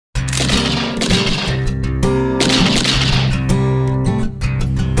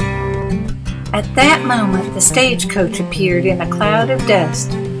At that moment, the stagecoach appeared in a cloud of dust,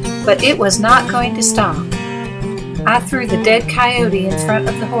 but it was not going to stop. I threw the dead coyote in front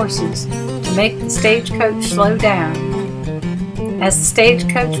of the horses to make the stagecoach slow down. As the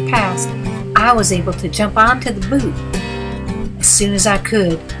stagecoach passed, I was able to jump onto the boot. As soon as I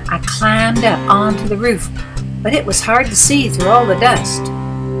could, I climbed up onto the roof, but it was hard to see through all the dust.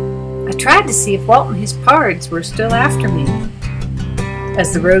 I tried to see if Walt and his pards were still after me.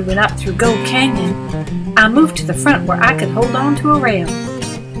 As the road went up through Gold Canyon, I moved to the front where I could hold on to a rail.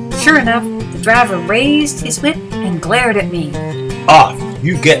 Sure enough, the driver raised his whip and glared at me. Off!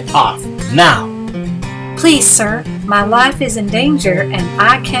 You get off! Now! Please, sir, my life is in danger and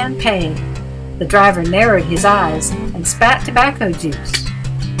I can pay. The driver narrowed his eyes and spat tobacco juice.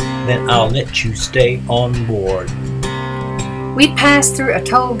 Then I'll let you stay on board. We passed through a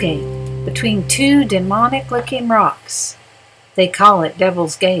toll gate between two demonic-looking rocks. They call it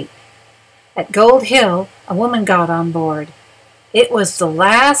Devil's Gate. At Gold Hill, a woman got on board. It was the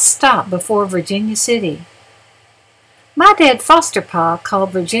last stop before Virginia City. My dead foster pa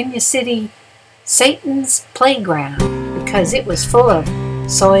called Virginia City Satan's Playground because it was full of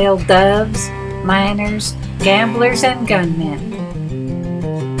soiled doves, miners, gamblers, and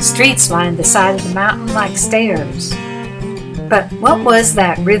gunmen. Streets lined the side of the mountain like stairs. But what was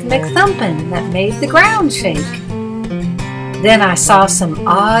that rhythmic thumping that made the ground shake? Then I saw some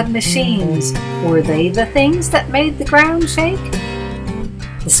odd machines. Were they the things that made the ground shake?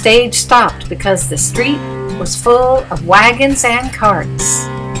 The stage stopped because the street was full of wagons and carts.